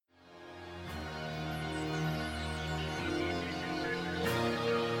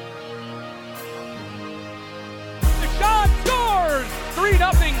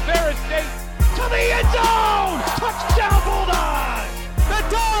the end zone! Touchdown Bulldogs! The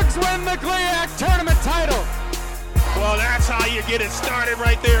Dogs win the GLIAC tournament title! Well, that's how you get it started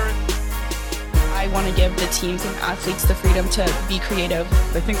right there. I want to give the teams and athletes the freedom to be creative.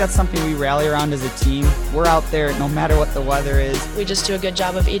 I think that's something we rally around as a team. We're out there no matter what the weather is. We just do a good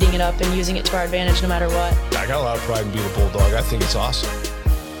job of eating it up and using it to our advantage no matter what. I got a lot of pride in being a Bulldog. I think it's awesome.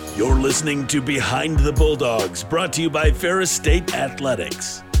 You're listening to Behind the Bulldogs, brought to you by Ferris State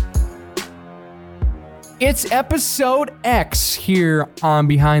Athletics. It's episode X here on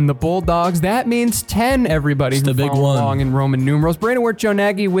Behind the Bulldogs. That means 10, everybody. It's the big one. Along in Roman numerals. Brandon Wirt, Joe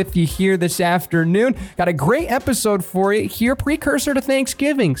Nagy with you here this afternoon. Got a great episode for you here, precursor to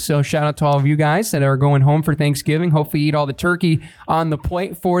Thanksgiving. So shout out to all of you guys that are going home for Thanksgiving. Hopefully you eat all the turkey on the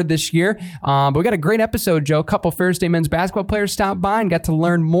plate for this year. But we got a great episode, Joe. A couple Ferris State men's basketball players stopped by and got to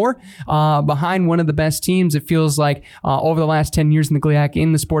learn more behind one of the best teams, it feels like, over the last 10 years in the GLIAC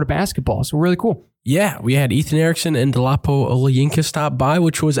in the sport of basketball. So really cool. Yeah, we had Ethan Erickson and Dolapo Olayinka stop by,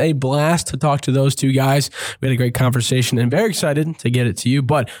 which was a blast to talk to those two guys. We had a great conversation and very excited to get it to you.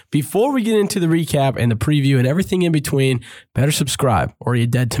 But before we get into the recap and the preview and everything in between, better subscribe or you're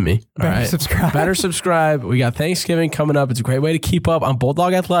dead to me. All right? Subscribe. Better subscribe. We got Thanksgiving coming up. It's a great way to keep up on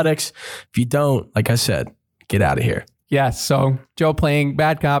Bulldog Athletics. If you don't, like I said, get out of here. Yes, so Joe playing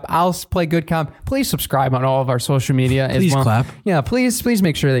bad cop, I'll play good cop. Please subscribe on all of our social media as well. Please clap. Yeah, please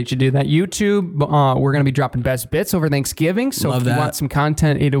make sure that you do that. YouTube, we're going to be dropping best bits over Thanksgiving. So Love if you that. want some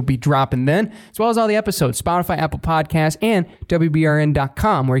content, it'll be dropping then, as well as all the episodes, Spotify, Apple Podcasts, and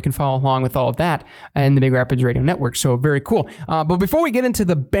WBRN.com, where you can follow along with all of that and the Big Rapids Radio Network. So very cool. But before we get into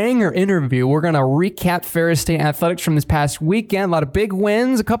the banger interview, we're going to recap Ferris State Athletics from this past weekend. A lot of big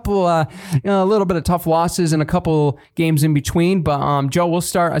wins, a couple, a little bit of tough losses, and a couple games in between. But Joe, we'll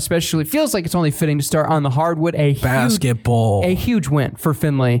start, especially, feels like it's only fitting to start on the hardwood. Basketball. A huge win for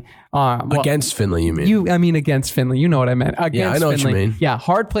Finley. Against Finley, you mean? Against Finley. You know what I meant. Against I know Finley. what you mean. Yeah,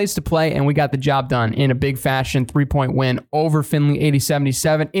 hard place to play, and we got the job done in a big fashion. 3-point win over Finley,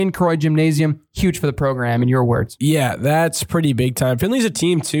 80-77 in Croy Gymnasium. Huge for the program, in your words. Yeah, that's pretty big time. Finley's a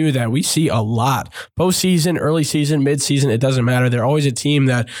team, too, that we see a lot. Postseason, early season, mid-season, it doesn't matter. They're always a team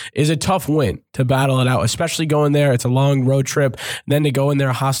that is a tough win to battle it out, especially going there. It's a long road trip. Then to go in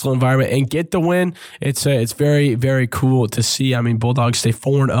their hostile environment and get the win, it's very, very cool to see. I mean, Bulldogs stay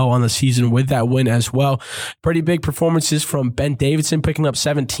 4-0 on the season with that win as well. Pretty big performances from Ben Davidson picking up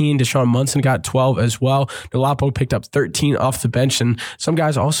 17. Deshaun Munson got 12 as well. Dolapo picked up 13 off the bench. And some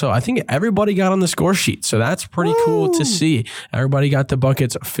guys also, I think everybody got on the score sheet. So that's pretty cool to see. Everybody got the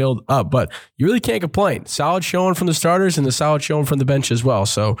buckets filled up. But you really can't complain. Solid showing from the starters and the solid showing from the bench as well.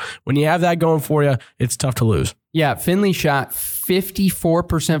 So when you have that going for you, it's tough to lose. Yeah, Finley shot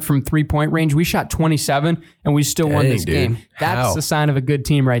 54% from three-point range. We shot 27, and we still won this game. That's a sign of a good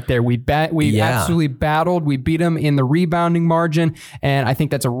team right there. We absolutely battled. We beat them in the rebounding margin, and I think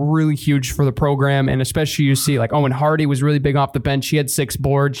that's a really huge for the program, and especially you see like Owen Hardy was really big off the bench. He had 6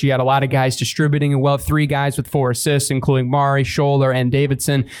 boards. She had a lot of guys distributing, and 3 guys with 4 assists, including Mari, Scholler, and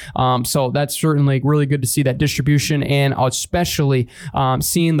Davidson. So that's certainly really good to see that distribution, and especially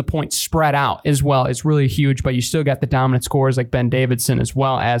seeing the points spread out as well is really huge, but you still got the dominant scorers like Ben Davidson as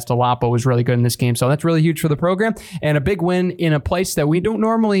well as Dolapo was really good in this game. So that's really huge for the program and a big win in a place that we don't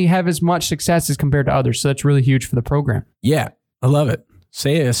normally have as much success as compared to others. So that's really huge for the program. Yeah, I love it.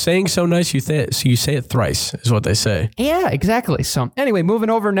 Saying so nice, you say it thrice is what they say. Yeah, exactly. So anyway, moving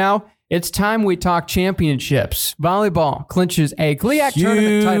over now. It's time we talk championships. Volleyball clinches a GLIAC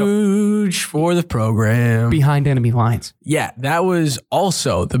tournament title. Huge for the program. Behind enemy lines. Yeah, that was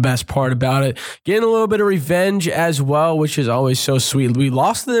also the best part about it. Getting a little bit of revenge as well, which is always so sweet. We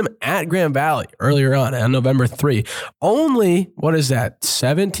lost to them at Grand Valley earlier on November 3. Only,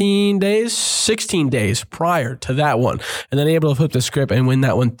 16 days prior to that one. And then able to flip the script and win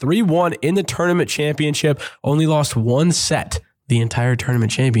that one 3-1 in the tournament championship. Only lost 1 set the entire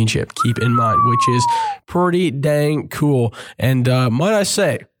tournament championship, keep in mind, which is pretty dang cool. And might I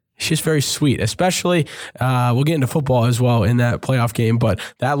say, she's very sweet, especially we'll get into football as well in that playoff game, but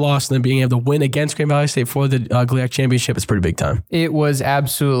that loss and then being able to win against Grand Valley State for the GLIAC championship is pretty big time. It was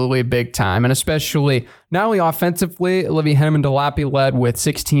absolutely big time, and especially not only offensively, Olivia Henneman-Dolapi led with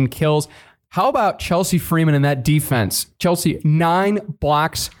 16 kills. How about Chelsea Freeman in that defense? Chelsea, 9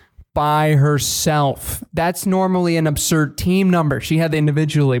 blocks, by herself. That's normally an absurd team number. She had it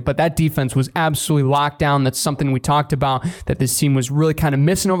individually, but that defense was absolutely locked down. That's something we talked about, that this team was really kind of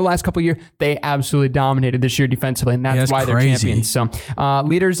missing over the last couple of years. They absolutely dominated this year defensively, and that's why they're champions. So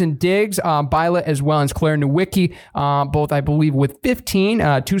leaders in digs, Violet as well as Claire Nowicki, both I believe with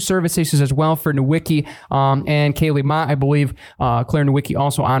 15, 2 service aces as well for Nowicki, and Kaylee Mott, I believe Claire Nowicki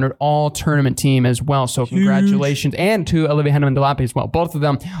also honored all tournament team as well. So congratulations, and to Olivia Henneman Dolapo as well. Both of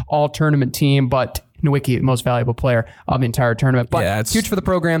them all tournament team, but Nowicki, the most valuable player of the entire tournament. But huge for the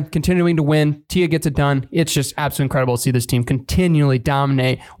program, continuing to win. Tia gets it done. It's just absolutely incredible to see this team continually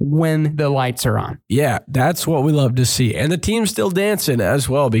dominate when the lights are on. Yeah, that's what we love to see. And the team's still dancing as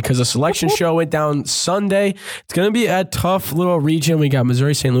well, because the selection show went down Sunday. It's going to be a tough little region. We got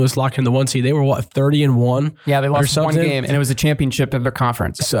Missouri St. Louis locked in the 1 seed. They were, 30-1? Yeah, they lost one game, and it was a championship of their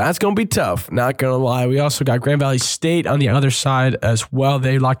conference. So that's going to be tough, not going to lie. We also got Grand Valley State on the other side as well.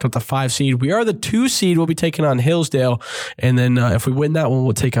 They locked up the 5 seed. We are the 2 seed. We'll be taking on Hillsdale, and then if we win that one,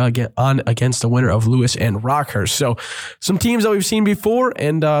 we'll take on against the winner of Lewis and Rockhurst. So some teams that we've seen before,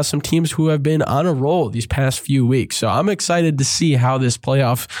 and some teams who have been on a roll these past few weeks. So I'm excited to see how this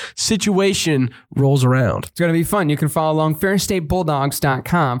playoff situation rolls around. It's going to be fun. You can follow along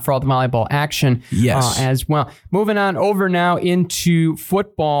FerrisStateBulldogs.com for all the volleyball action as well. Moving on over now into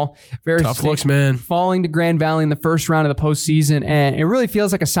football. Ferris Tough looks, man. Falling to Grand Valley in the first round of the postseason, and it really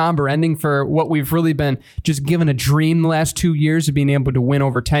feels like a somber ending for what we've really been just given a dream the last 2 years of being able to win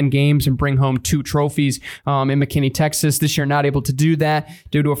over 10 games and bring home 2 trophies in McKinney, Texas. This year, not able to do that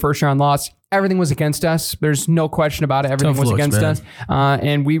due to a first-round loss. Everything was against us. There's no question about it. Everything was against us.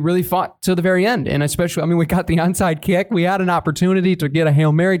 And we really fought to the very end. And especially, we got the onside kick. We had an opportunity to get a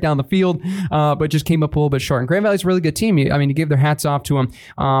Hail Mary down the field, but just came up a little bit short. And Grand Valley's a really good team. You give their hats off to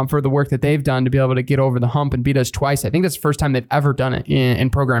them for the work that they've done to be able to get over the hump and beat us twice. I think that's the first time they've ever done it in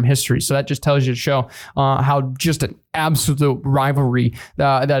program history. So that just tells you to show how just an absolute rivalry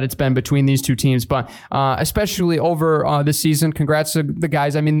that it's been between these two teams. But especially over this season, congrats to the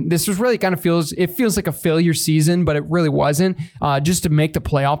guys. This was really kind of feels like a failure season, but it really wasn't. Just to make the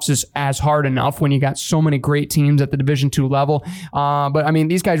playoffs is as hard enough when you got so many great teams at the Division II level. But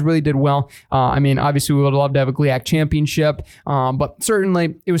these guys really did well. Obviously we would love to have a GLIAC championship, but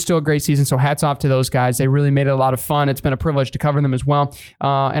certainly it was still a great season. So hats off to those guys. They really made it a lot of fun. It's been a privilege to cover them as well.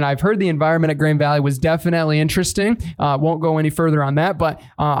 And I've heard the environment at Grand Valley was definitely interesting. Won't go any further on that, but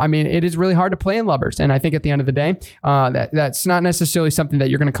it is really hard to play in Lubbers. And I think at the end of the day, that's not necessarily something that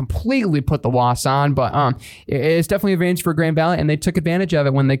you're going to completely put the loss on, but it's definitely an advantage for Grand Valley, and they took advantage of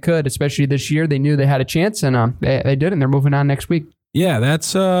it when they could, especially this year. They knew they had a chance, and they did, and they're moving on next week. Yeah,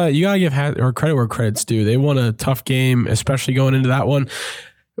 that's you gotta give credit where credit's due. They won a tough game, especially going into that one.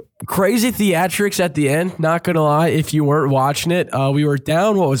 Crazy theatrics at the end, not gonna lie, if you weren't watching it. We were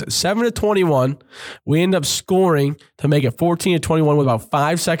down, 7-21. We ended up scoring to make it 14-21 with about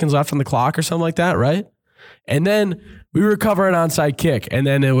 5 seconds left on the clock or something like that, right? And then we recover an onside kick, and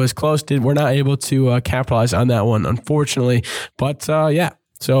then it was close. We're not able to capitalize on that one, unfortunately. But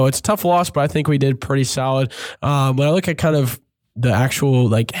so it's a tough loss, but I think we did pretty solid. When I look at kind of the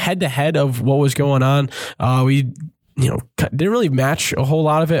actual head-to-head of what was going on, we didn't really match a whole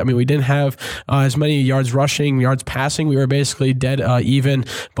lot of it. We didn't have as many yards rushing, yards passing. We were basically dead even.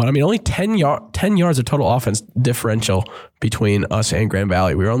 But only 10 yards of total offense differential between us and Grand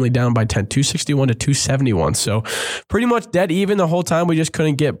Valley. We were only down by 10, 261 to 271. So pretty much dead even the whole time. We just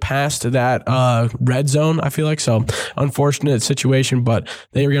couldn't get past that red zone, I feel like. So unfortunate situation, but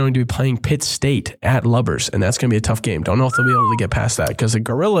they are going to be playing Pitt State at Lubbers, and that's going to be a tough game. Don't know if they'll be able to get past that because the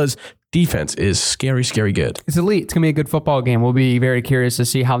Gorillas defense is scary, scary good. It's elite. It's going to be a good football game. We'll be very curious to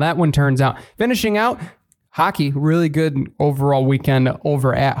see how that one turns out. Finishing out, hockey, really good overall weekend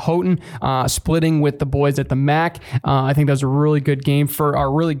over at Houghton, splitting with the boys at the MAC. I think that was a really good game for a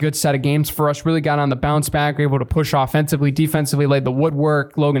really good set of games for us. Really got on the bounce back, were able to push offensively, defensively, laid the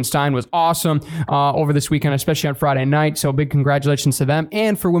woodwork. Logan Stein was awesome over this weekend, especially on Friday night. So big congratulations to them.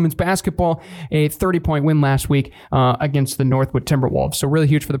 And for women's basketball, a 30-point win last week against the Northwood Timberwolves. So really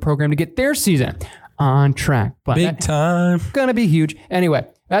huge for the program to get their season on track. But big time. Gonna be huge. Anyway,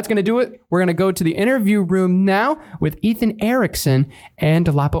 that's going to do it. We're going to go to the interview room now with Ethan Erickson and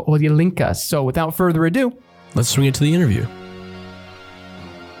Dolapo Olayinka. So without further ado, let's swing it to the interview.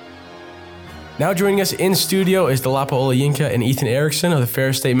 Now joining us in studio is Dolapo Olayinka and Ethan Erickson of the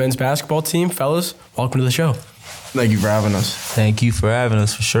Ferris State men's basketball team. Fellas, welcome to the show. Thank you for having us. Thank you for having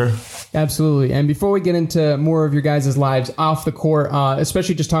us, for sure. Absolutely. And before we get into more of your guys' lives off the court,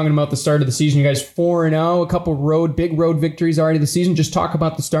 especially just talking about the start of the season, you guys 4-0, a couple big road victories already this season. Just talk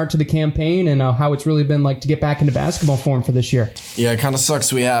about the start to the campaign and how it's really been like to get back into basketball form for this year. Yeah, it kind of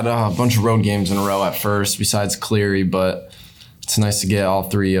sucks. We had a bunch of road games in a row at first, besides Cleary, but it's nice to get all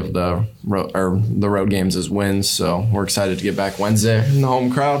three of the road games as wins. So we're excited to get back Wednesday in the home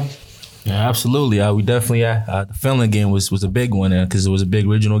crowd. Yeah, absolutely. We definitely, the Finland game was a big one because it was a big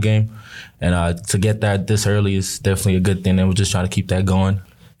regional game. And to get that this early is definitely a good thing. And we're just trying to keep that going.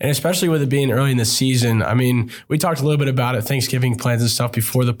 And especially with it being early in the season, I mean, we talked a little bit about it, Thanksgiving plans and stuff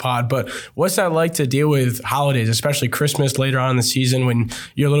before the pod, but what's that like to deal with holidays, especially Christmas later on in the season when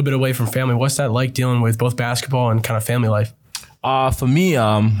you're a little bit away from family? What's that like dealing with both basketball and kind of family life? For me,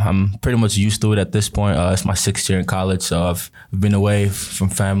 I'm pretty much used to it at this point. It's my 6th year in college, so I've been away from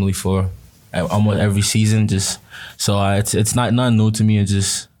family for almost every season. It's not nothing new to me.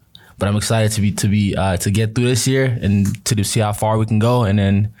 But I'm excited to get through this year and to see how far we can go, and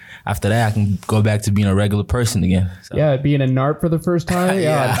then after that, I can go back to being a regular person again. So. Yeah, being a NARP for the first time.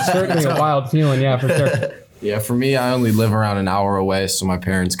 Yeah, it's certainly a wild feeling. Yeah, for sure. Yeah, for me, I only live around an hour away, so my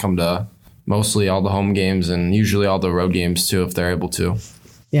parents come to mostly all the home games and usually all the road games too, if they're able to.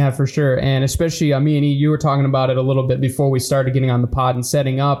 Yeah, for sure. And especially, me and you were talking about it a little bit before we started getting on the pod and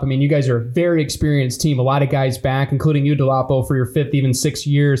setting up. I mean, you guys are a very experienced team, a lot of guys back, including you, Dolapo, for your 5th, even 6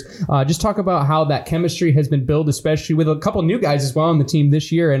 years. Just talk about how that chemistry has been built, especially with a couple new guys as well on the team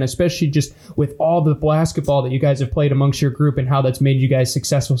this year, and especially just with all the basketball that you guys have played amongst your group and how that's made you guys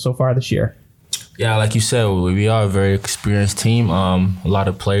successful so far this year. Yeah, like you said, we are a very experienced team. A lot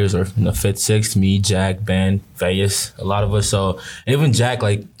of players are in the 5th, 6th, me, Jack, Ben, Ferris, a lot of us. So even Jack,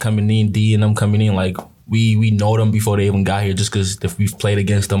 like coming in, D and them coming in, like we know them before they even got here just because if we've played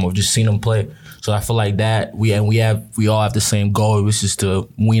against them or just seen them play. So I feel like that we all have the same goal, which is to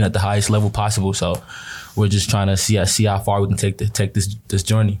win at the highest level possible. So we're just trying to see how far we can take this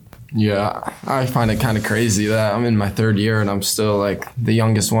journey. Yeah, I find it kind of crazy that I'm in my 3rd year and I'm still like the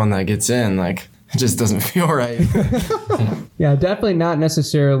youngest one that gets in. Like, it just doesn't feel right. Yeah, definitely not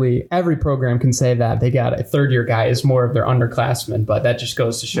necessarily every program can say that. They got a 3rd-year guy is more of their underclassmen, but that just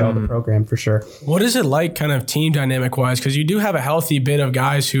goes to show the program for sure. What is it like kind of team dynamic-wise? Because you do have a healthy bit of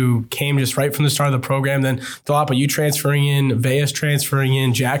guys who came just right from the start of the program. Then Dolapo, you transferring in, Veas transferring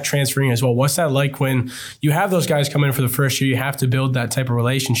in, Jack transferring as well. What's that like when you have those guys come in for the first year? You have to build that type of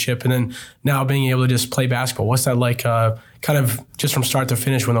relationship, and then now being able to just play basketball. What's that like kind of just from start to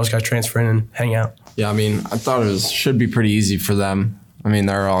finish when those guys transfer in and hang out? Yeah, I mean, I thought should be pretty easy for them. I mean,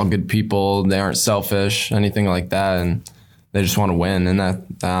 they're all good people. They aren't selfish, anything like that, and they just want to win. And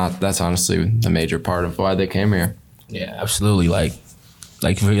that's honestly the major part of why they came here. Yeah, absolutely. Like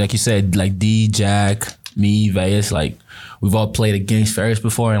you said, like D, Jack, me, Veas, like we've all played against Ferris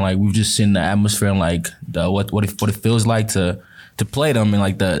before, and like we've just seen the atmosphere and like what it feels like to play them and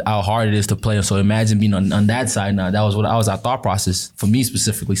like how hard it is to play them. So imagine being on that side now. That was our thought process for me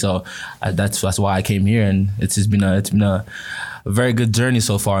specifically. So that's why I came here, and it's been a very good journey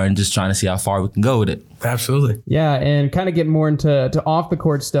so far, and just trying to see how far we can go with it. Absolutely. Yeah, and kind of getting more into off the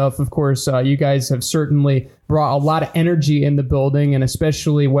court stuff. Of course, you guys have certainly brought a lot of energy in the building, and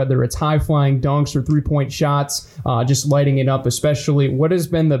especially whether it's high flying dunks or 3-point shots, just lighting it up. Especially, what has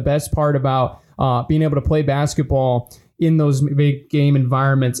been the best part about being able to play basketball in those big game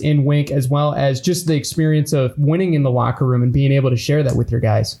environments in Wink, as well as just the experience of winning in the locker room and being able to share that with your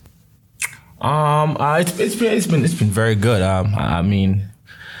guys? It's been very good. I mean,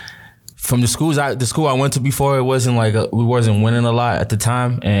 from the school I went to before, it wasn't like we wasn't winning a lot at the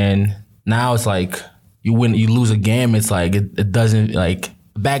time, and now it's like you lose a game. It's like it doesn't like.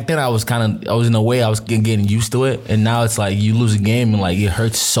 Back then I was in a way I was getting used to it, and now it's like you lose a game and like it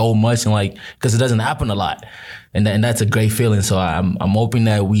hurts so much, and like because it doesn't happen a lot, and that's a great feeling. So I'm hoping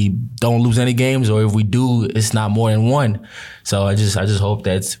that we don't lose any games, or if we do, it's not more than one. So I just hope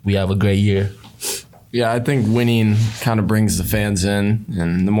that we have a great year. Yeah, I think winning kind of brings the fans in,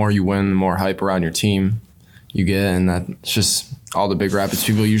 and the more you win, the more hype around your team you get, and that's just all the Big Rapids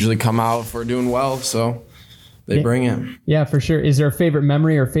people usually come out for doing well. So. They bring it. Yeah, for sure. Is there a favorite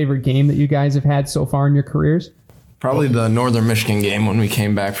memory or favorite game that you guys have had so far in your careers? Probably the Northern Michigan game when we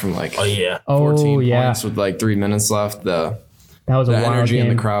came back from 14 points with 3 minutes left. That was a wild energy game.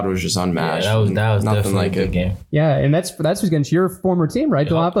 In the crowd was just unmatched. Yeah, that was nothing like a good game. Yeah, and that's against your former team, right,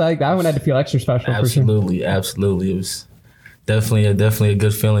 Dolapo? Like that one had to feel extra special. Absolutely, for sure. Absolutely. It was definitely a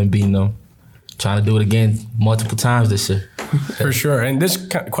good feeling beating them. Trying to do it again multiple times this year. For sure. And this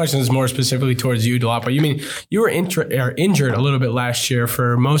question is more specifically towards you, Dolapo. You mean you were injured a little bit last year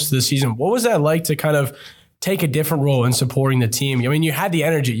for most of the season. What was that like to kind of take a different role in supporting the team? I mean, you had the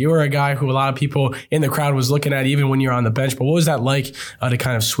energy. You were a guy who a lot of people in the crowd was looking at even when you're on the bench. But what was that like to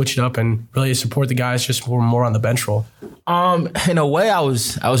kind of switch it up and really support the guys just more on the bench role? In a way, I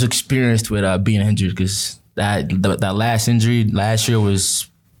was experienced with being injured because that last injury last year was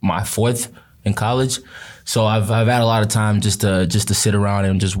my fourth in college. So I've had a lot of time just to sit around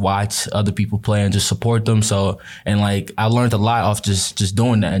and just watch other people play and just support them. So, and like I learned a lot off just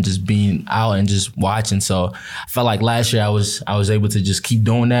doing that and just being out and just watching. So I felt like last year I was able to just keep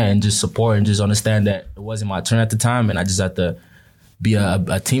doing that and just support and just understand that it wasn't my turn at the time and I just had to be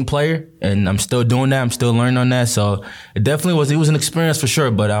a team player, and I'm still doing that. I'm still learning on that. So it definitely was an experience for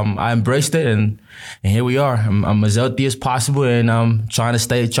sure, but I embraced it, and here we are. I'm as healthy as possible, and I'm trying to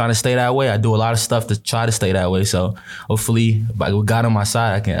stay that way. I do a lot of stuff to try to stay that way. So hopefully, with God on my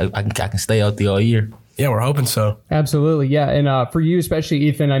side, I can stay healthy all year. Yeah, we're hoping so. Absolutely, yeah. And for you, especially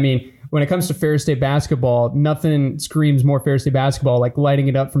Ethan, I mean, when it comes to Ferris State basketball, nothing screams more Ferris State basketball like lighting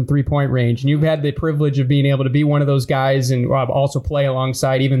it up from 3-point range. And you've had the privilege of being able to be one of those guys and also play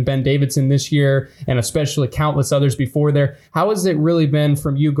alongside even Ben Davidson this year and especially countless others before there. How has it really been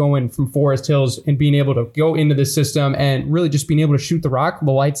from you going from Forest Hills and being able to go into the system and really just being able to shoot the rock,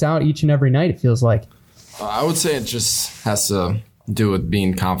 the lights out each and every night, it feels like? I would say it just has to do with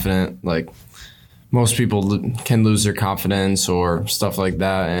being confident. Like, most people can lose their confidence or stuff like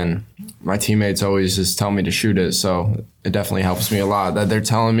that, and my teammates always just tell me to shoot it, so it definitely helps me a lot that they're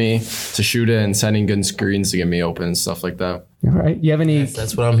telling me to shoot it and setting good screens to get me open and stuff like that. All right. You have any?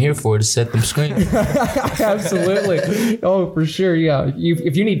 That's what I'm here for, to set them screens. Absolutely. Oh, for sure. Yeah.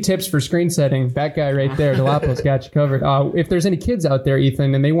 If you need tips for screen setting, that guy right there, Dolapo's got you covered. If there's any kids out there,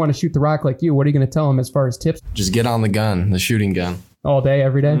 Ethan, and they want to shoot the rock like you, what are you going to tell them as far as tips? Just get on the gun, the shooting gun. All day,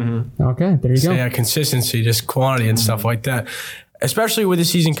 every day? Mm-hmm. Okay, there you go. Yeah, consistency, just quantity and stuff like that. Especially with the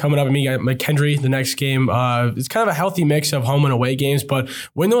season coming up. I mean, you got McKendree, the next game. It's kind of a healthy mix of home and away games. But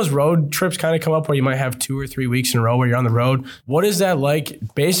when those road trips kind of come up where you might have 2 or 3 weeks in a row where you're on the road, what is that like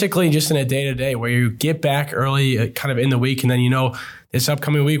basically just in a day-to-day where you get back early kind of in the week and then this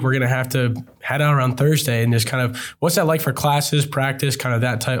upcoming week we're going to have to head out around Thursday, and just kind of what's that like for classes, practice, kind of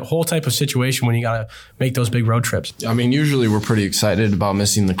that whole type of situation when you got to make those big road trips? I mean, usually we're pretty excited about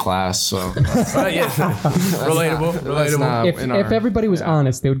missing the class. So relatable. If everybody was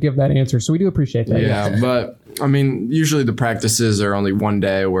honest, they would give that answer. So we do appreciate that. Yeah, but I mean, usually the practices are only one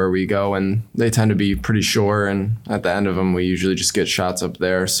day where we go, and they tend to be pretty short. And at the end of them, we usually just get shots up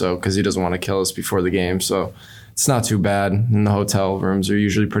there. So because he doesn't want to kill us before the game, so it's not too bad. And the hotel rooms are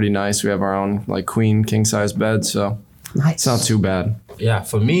usually pretty nice. We have our own like queen king size bed, so nice. It's not too bad. Yeah,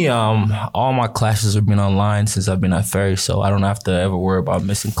 for me, all my classes have been online since I've been at Ferris, so I don't have to ever worry about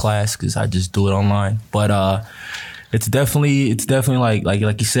missing class because I just do it online. But it's definitely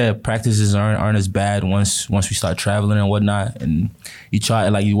like you said, practices aren't as bad once we start traveling and whatnot. And you try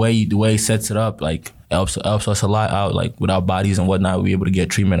like the way he sets it up like helps us a lot out, like with our bodies and whatnot. We're able to get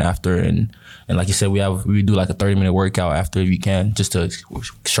treatment after, and like you said, we do like a 30-minute workout after if you can, just to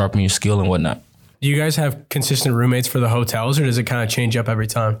sharpen your skill and whatnot. Do you guys have consistent roommates for the hotels, or does it kind of change up every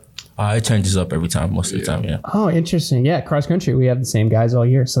time? It changes up every time, most of the time, yeah. Oh, interesting. Yeah, cross country, we have the same guys all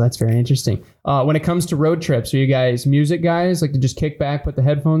year, so that's very interesting. When it comes to road trips, are you guys music guys? Like to just kick back, put the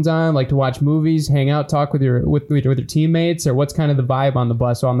headphones on, like to watch movies, hang out, talk with your teammates, or what's kind of the vibe on the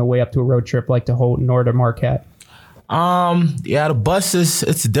bus on the way up to a road trip, like to Houghton or to Marquette? Yeah, the bus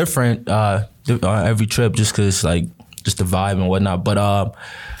it's different every trip, just because like just the vibe and whatnot. But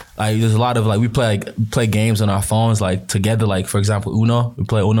like there's a lot of like we play games on our phones like together. Like for example, Uno. We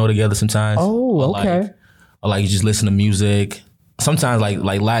play Uno together sometimes. Oh, okay. Or like you just listen to music. Sometimes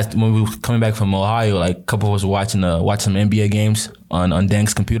like last when we were coming back from Ohio, like a couple of us were watching some NBA games on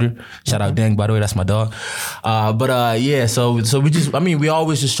Dang's computer. Shout out Dang, by the way, that's my dog. Yeah, so we just we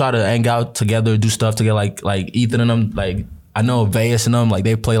always just try to hang out together, do stuff together. Like Ethan and them, like I know Vegas and them, like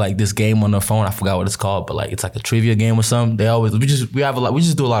they play like this game on their phone. I forgot what it's called, but like it's like a trivia game or something. We just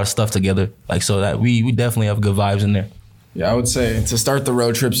do a lot of stuff together, like so that we definitely have good vibes in there. Yeah, I would say to start the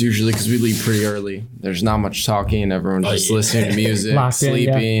road trips usually because we leave pretty early. There's not much talking. Everyone's just listening to music,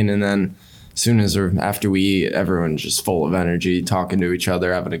 sleeping, and then as soon as or after we eat, everyone's just full of energy, talking to each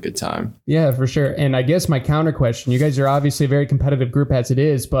other, having a good time. Yeah, for sure. And I guess my counter question, you guys are obviously a very competitive group as it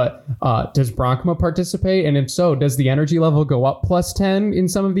is, but does Bronkma participate? And if so, does the energy level go up +10 in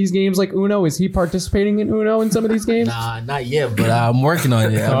some of these games like Uno? Is he participating in Uno in some of these games? Nah, not yet, but I'm working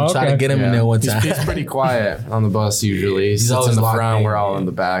on it. I'm trying to get him in there one time. He's pretty quiet on the bus usually. He sits in the front, we're all in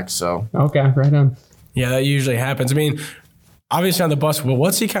the back. So okay, right on. Yeah, that usually happens. I mean, obviously on the bus, well,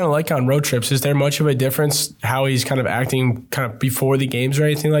 what's he kind of like on road trips? Is there much of a difference how he's kind of acting kind of before the games or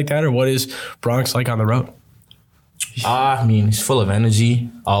anything like that? Or what is Bronx like on the road? I mean, he's full of energy,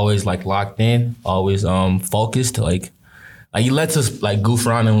 always like locked in, always focused. Like he lets us like goof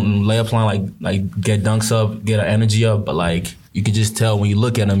around and lay up line, like get dunks up, get our energy up. But like you can just tell when you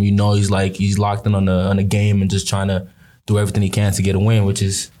look at him, you know he's locked in on the game and just trying to do everything he can to get a win, which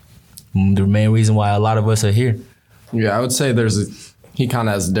is the main reason why a lot of us are here. Yeah, I would say he kind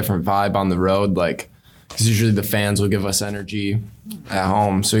of has a different vibe on the road, like because usually the fans will give us energy at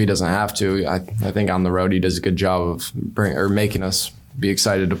home, so he doesn't have to. I think on the road he does a good job of making us be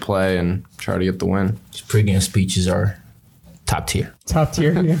excited to play and try to get the win. His pregame speeches are top tier. Top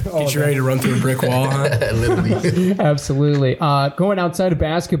tier. Yeah. Get you ready to run through a brick wall, huh? Literally. Absolutely. Going outside of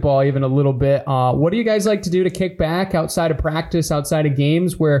basketball even a little bit, what do you guys like to do to kick back outside of practice, outside of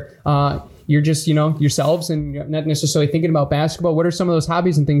games where you're just, yourselves and you're not necessarily thinking about basketball? What are some of those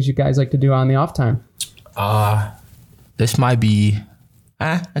hobbies and things you guys like to do on the off time? This might be,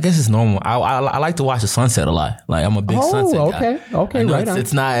 I guess it's normal. I like to watch the sunset a lot. Like I'm a big sunset guy. Okay, right on.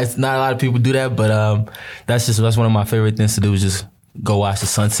 It's not a lot of people do that, but that's one of my favorite things to do is just go watch the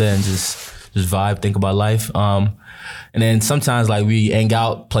sunset and just vibe, think about life. And then sometimes like we hang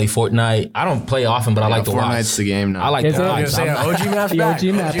out, play Fortnite. I don't play often, but I like to watch. Fortnite's the game now. I like to watch. OG map's back.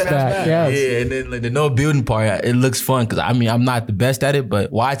 OG map's back. Yes. Yeah, and then like the no building part, it looks fun because I mean I'm not the best at it,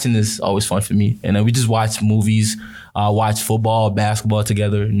 but watching is always fun for me. And then we just watch movies, watch football, basketball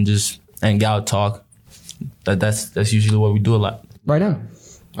together, and just hang out, talk. That's usually what we do a lot. Right on.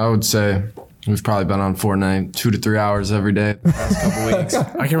 I would say we've probably been on Fortnite 2 to 3 hours every day the past couple weeks.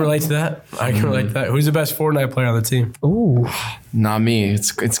 I can relate to that. Who's the best Fortnite player on the team? Ooh. Not me.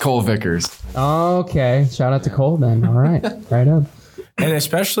 It's Cole Vickers. Okay. Shout out to Cole then. All right. Right on. And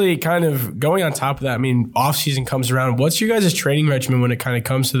especially kind of going on top of that, I mean, off season comes around. What's your guys' training regimen when it kind of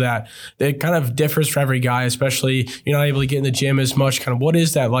comes to that? It kind of differs for every guy, especially you're not able to get in the gym as much. Kind of what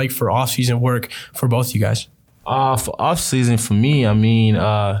is that like for off season work for both of you guys? For off season for me, I mean,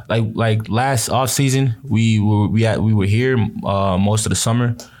 like last off season, we were here most of the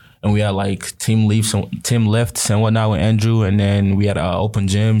summer, and we had like team lifts and whatnot with Andrew, and then we had open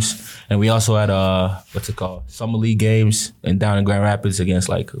gyms, and we also had summer league games and down in Grand Rapids against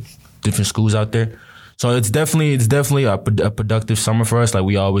like different schools out there. So it's definitely a productive summer for us. Like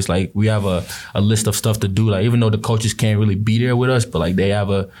we always we have a list of stuff to do. Like even though the coaches can't really be there with us, but like they have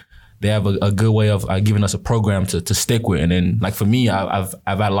a good way of giving us a program to stick with. And then like for me, I've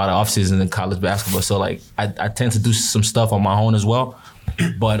had a lot of off seasons in college basketball, so like I tend to do some stuff on my own as well.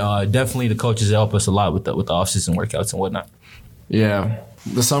 But definitely the coaches help us a lot with the off season workouts and whatnot. Yeah,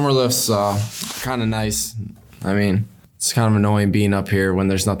 the summer lifts kind of nice. I mean, it's kind of annoying being up here when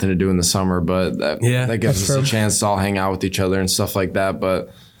there's nothing to do in the summer, but that gives us a chance to all hang out with each other and stuff like that.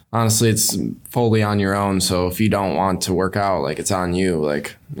 But honestly, it's fully on your own. So if you don't want to work out, like it's on you.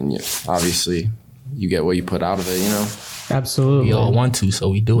 Like, and obviously, you get what you put out of it. Absolutely. We all want to, so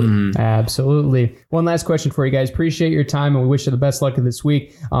we do it. Mm-hmm. Absolutely. One last question for you guys. Appreciate your time, and we wish you the best luck of this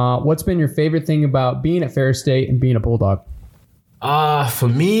week. What's been your favorite thing about being at Ferris State and being a Bulldog? For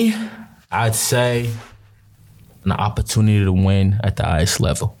me, I'd say an opportunity to win at the highest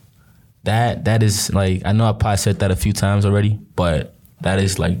level. That is like, I know I probably said that a few times already, but that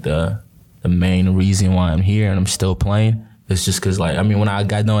is like the main reason why I'm here and I'm still playing. It's just because, like, I mean, when I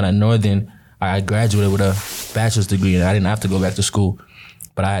got done at Northern, I graduated with a bachelor's degree and I didn't have to go back to school.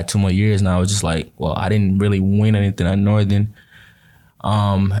 But I had 2 more years and I was just like, well, I didn't really win anything at Northern.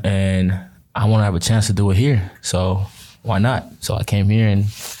 And I want to have a chance to do it here. So why not? So I came here and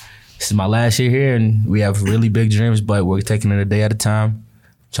this is my last year here and we have really big dreams, but we're taking it a day at a time,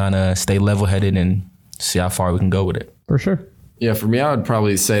 trying to stay level-headed and see how far we can go with it. For sure. Yeah, for me, I would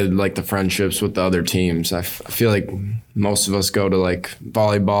probably say like the friendships with the other teams. I feel like most of us go to like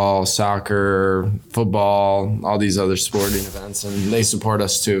volleyball, soccer, football, all these other sporting events, and they support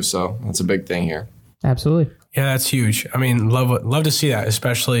us too. So that's a big thing here. Absolutely. Yeah, that's huge. I mean, love to see that,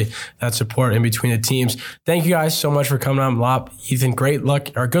 especially that support in between the teams. Thank you guys so much for coming on, Lop. Ethan, good luck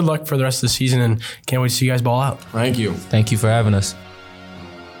for the rest of the season, and can't wait to see you guys ball out. Thank you. Thank you for having us.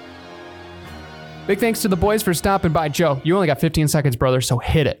 Big thanks to the boys for stopping by. Joe, you only got 15 seconds, brother, so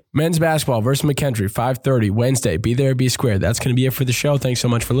hit it. Men's basketball versus McKendree, 5:30 Wednesday. Be there, be square. That's going to be it for the show. Thanks so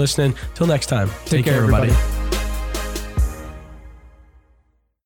much for listening. Till next time. Take care, everybody.